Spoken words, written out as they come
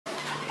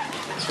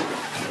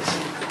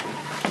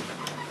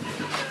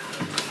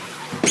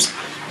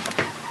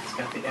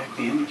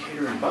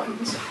elevator and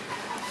buttons.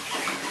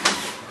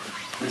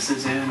 This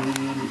is in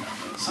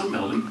some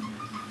building.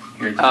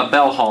 Here at the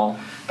Bell Hall.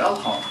 Bell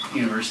Hall,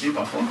 University of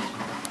Buffalo.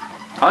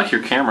 I like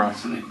your camera.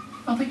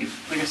 Oh, thank you.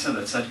 Like I said,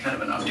 that's kind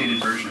of an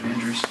updated version of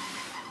Andrew's.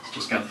 It's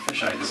just got the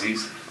fisheye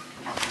disease.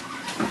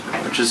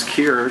 Which is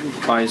cured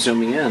by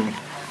zooming in.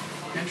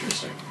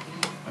 Interesting.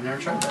 I've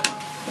never tried that.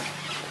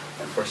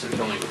 Of course, there's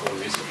only one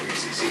reason for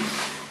UCC.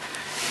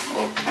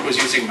 Well, I was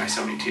using my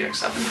Sony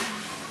TX7.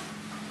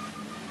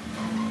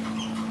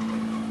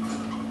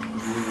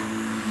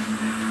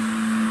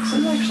 This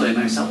is actually a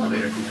nice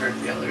elevator compared to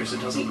the others.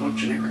 It doesn't look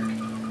generic.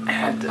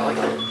 I like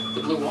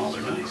the blue walls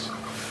are nice.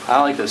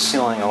 I like the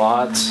ceiling a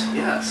lot.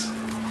 Yes.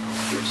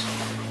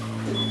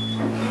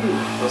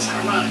 Those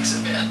harmonics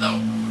are bad though.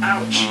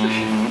 Ouch.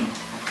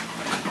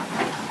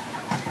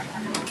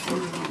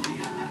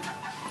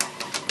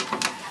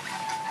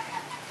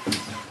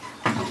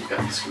 Oh,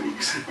 got the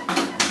squeaks.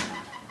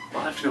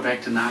 We'll have to go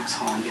back to Knox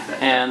Hall and get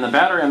that. And the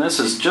battery on this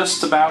is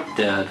just about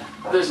dead.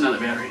 There's another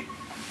battery.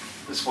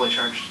 It's fully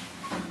charged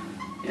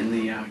in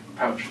the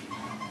pouch.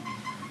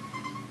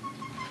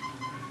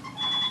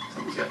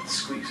 Someone's got the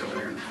squeaks over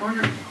there in the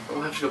corner. But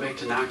we'll have to go back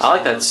to Knox Hall. I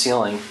like that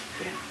ceiling.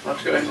 Yeah. We'll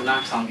have to go back to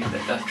Knox Hall and get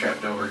that death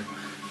trapped over.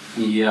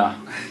 Yeah.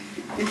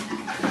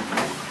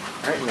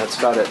 Alright, and that's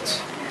about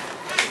it.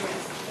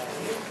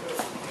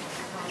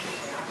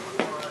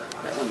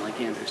 That one, like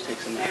Andrews,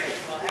 takes a minute.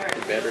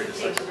 The battery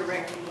is like...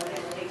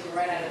 Takes it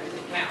right out of his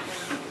account.